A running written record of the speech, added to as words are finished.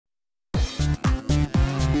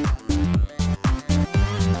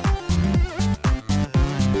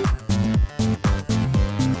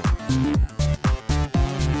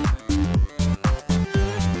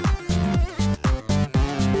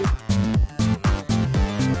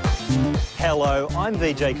Hello, I'm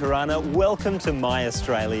VJ Karana. Welcome to My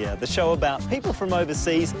Australia, the show about people from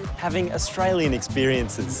overseas having Australian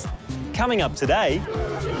experiences. Coming up today,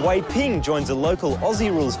 Weiping joins a local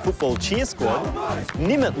Aussie rules football cheer squad,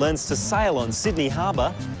 Nimit learns to sail on Sydney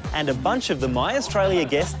Harbour, and a bunch of the My Australia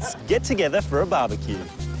guests get together for a barbecue.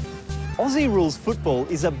 Aussie rules football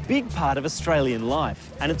is a big part of Australian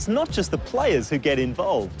life, and it's not just the players who get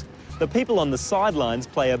involved. The people on the sidelines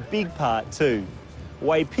play a big part too.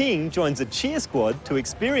 Weiping joins a cheer squad to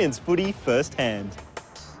experience footy firsthand.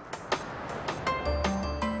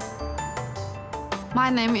 My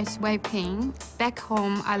name is Weiping. Back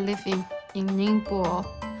home, I live in Ningbo,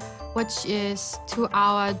 which is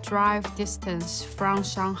 2-hour drive distance from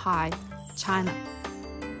Shanghai, China.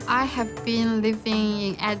 I have been living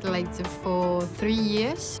in Adelaide for 3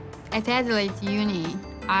 years. At Adelaide Uni,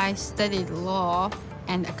 I studied law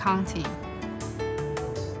and accounting.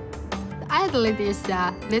 Adelaide is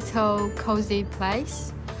a little cozy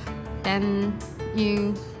place. Then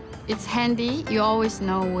it's handy. You always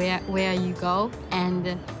know where you go,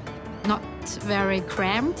 and not very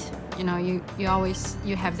cramped. You know,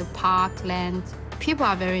 you have the parkland. People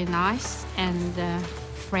are very nice and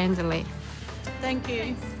friendly. Thank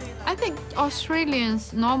you. I think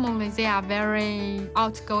Australians normally they are very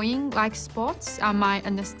outgoing, like sports. My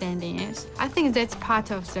understanding is. I think that's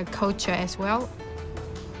part of the culture as well.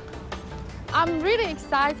 I'm really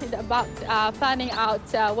excited about finding out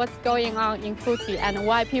what's going on in footy and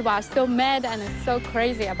why people are so mad and so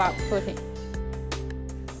crazy about footy.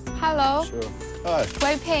 Hello. Sure. Hi.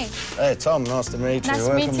 Weiping. Hey, Tom. Nice to meet you. Nice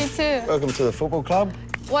to meet you too. Welcome to the football club.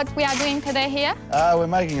 What we are doing today here? We're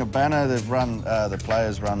making a banner that the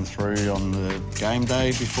players run through on the game day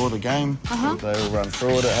before the game. They all run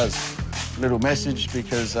through it. It has a little message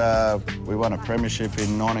because we won a premiership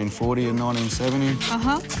in 1940 and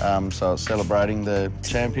 1970. So it's celebrating the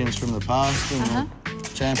champions from the past and the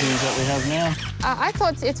champions that we have now. I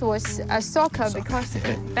thought it was soccer because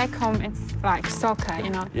back home it's like soccer,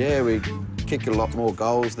 you know. Yeah, we kick a lot more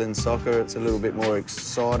goals than soccer. It's a little bit more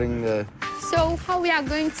exciting. So how we are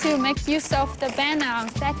going to make use of the banner on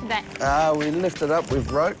Saturday? We lift it up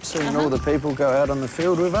with ropes and all the people go out on the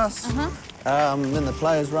field with us. Then the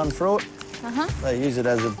players run through it. They use it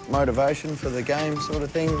as a motivation for the game sort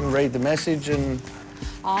of thing, read the message and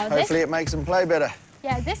hopefully it makes them play better.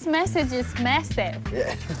 Yeah, this message is massive.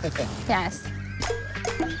 Yeah. Yes.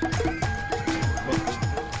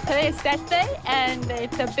 Today is Saturday and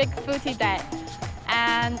it's a big footy day.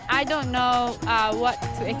 And I don't know what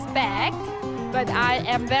to expect, but I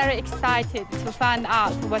am very excited to find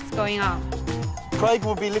out what's going on. Craig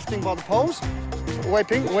will be lifting by the poles,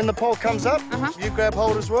 Weiping. When the pole comes up, you grab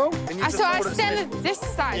hold as well. And you So I stand at this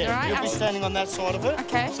side, right? You'll be standing on that side of it.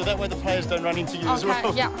 Okay. So that way the players don't run into you as well.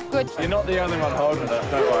 Okay, yeah, good. You're not the only one holding it,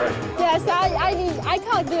 don't worry. Yes, I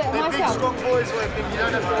can't do it They're big, myself. strong boys, Weiping. You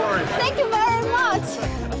don't have to worry. Thank you very much.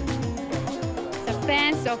 The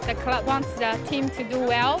fans of the club want the team to do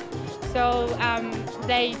well, so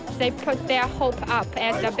they put their hope up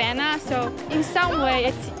as a banner. So in some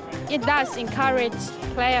way, it does encourage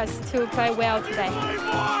players to play well today.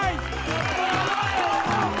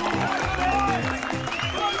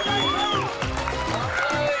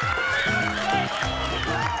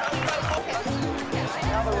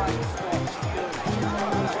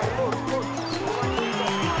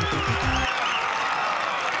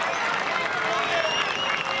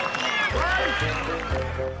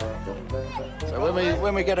 So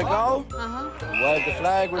when we get a goal, wave the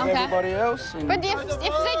flag with everybody else. And But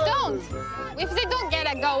if they don't get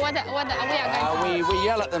a goal, what we are going to we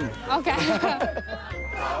yell at them. Okay.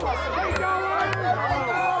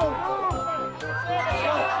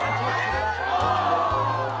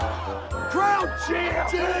 Crowd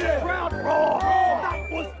cheer! Crowd roar! That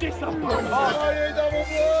was disappointing!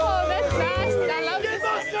 Oh, that's nice. I love this.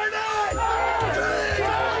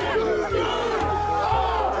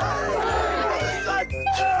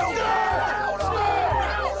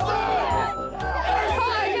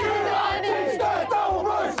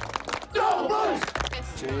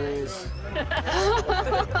 Cheers.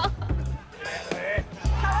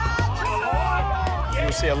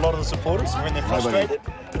 You see a lot of the supporters when they're frustrated,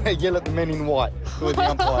 they yell at the men in white who are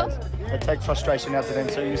the umpires. They take frustration out to them.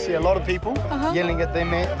 So you see a lot of people yelling at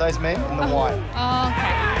those men in the white.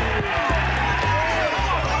 Okay.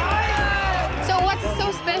 So what's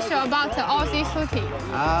so special about the Aussie footy?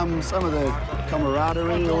 Some of the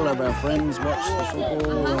camaraderie, all of our friends watch the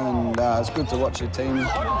football and it's good to watch your team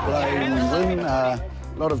play and win.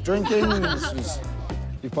 A lot of drinking. It's just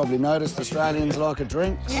You've probably noticed Australians like a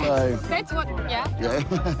drink, so... That's what, yeah. Yeah.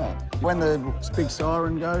 When the big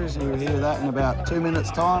siren goes, you'll hear that in about 2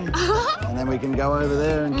 minutes' time, and then we can go over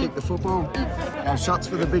there and kick the football. Have shots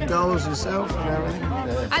for the big goals yourself and everything.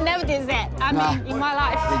 Yeah. I never did that. I mean, in my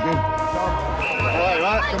life. Be good.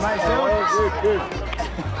 Right, come on, Good.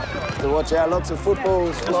 To watch out, lots of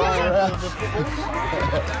footballs flying around.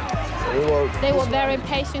 They were very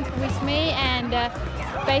patient with me, and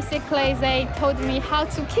basically they told me how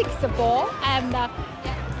to kick the ball, and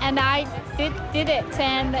I did it,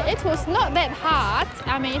 and it was not that hard.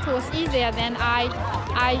 I mean, it was easier than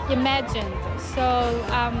I imagined. So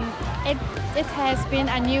it has been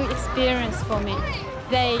a new experience for me.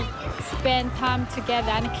 They spend time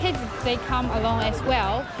together, and kids, they come along as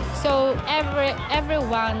well. So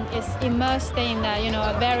everyone is immersed in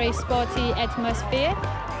a very sporty atmosphere.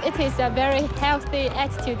 It is a very healthy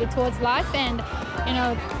attitude towards life, and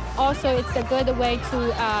also it's a good way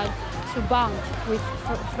to bond with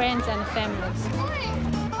friends and families.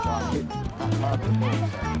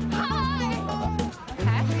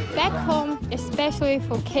 Back home, especially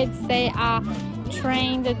for kids, they are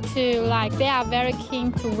trained to they are very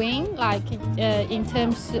keen to win, in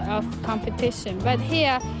terms of competition. But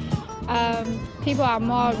here, people are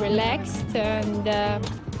more relaxed, and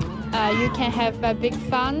you can have a big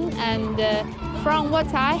fun. And from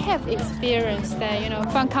what I have experienced,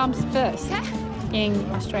 fun comes first in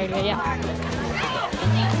Australia. Yeah.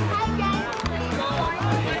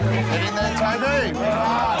 Get in there, Toby.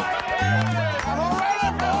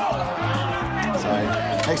 So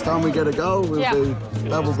next time we get a goal, we'll do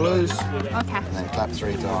double blues. Okay. And then clap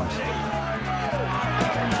 3 times.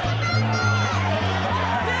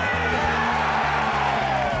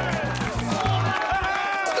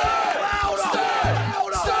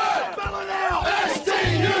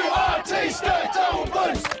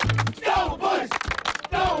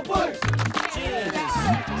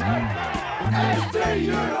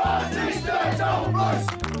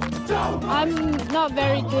 I'm not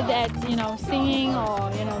very good at, singing,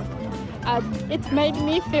 or, it made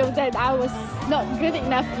me feel that I was not good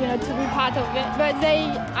enough, to be part of it. But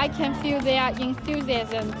I can feel their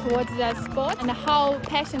enthusiasm towards the sport and how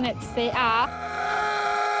passionate they are.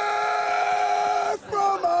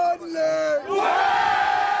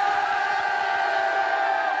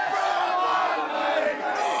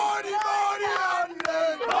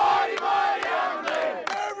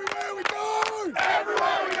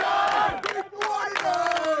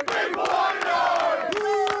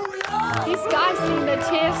 These guys in the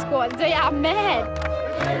cheer squad, they are mad.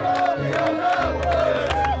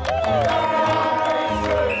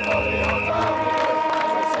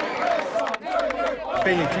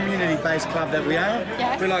 Being a community-based club that we are,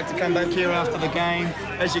 we like to come back here after the game.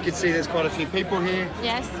 As you can see, there's quite a few people here.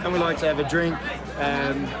 Yes. And we like to have a drink,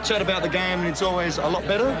 chat about the game, and it's always a lot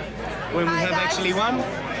better when we have actually won.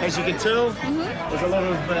 As you can tell, there's a lot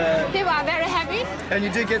of... People are very happy. And you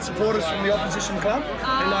do get supporters from the opposition club.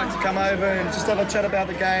 They like to come over and just have a chat about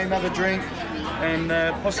the game, have a drink, and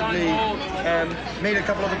possibly meet a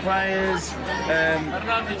couple of the players.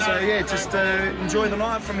 So yeah, just enjoy the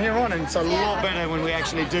night from here on, and it's a lot better when we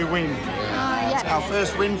actually do win. It's our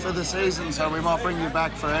first win for the season, so we might bring you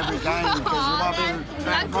back for every game, because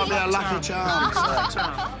it might be a lucky charm. So.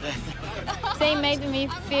 They made me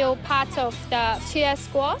feel part of the cheer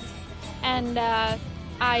squad, and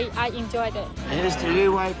I enjoyed it. Here's to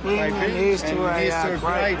you, Weiping, and here's to a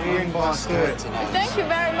great win by Sturt tonight. Thank you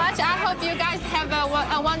very much. I hope you guys have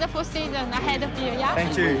a wonderful season ahead of you. Yeah.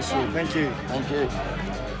 Thank you. Yeah. Thank you. Thank you.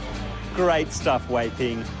 Great stuff,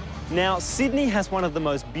 Weiping. Now, Sydney has one of the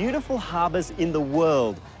most beautiful harbours in the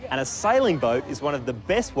world, and a sailing boat is one of the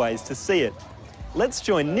best ways to see it. Let's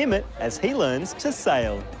join Nimit as he learns to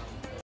sail.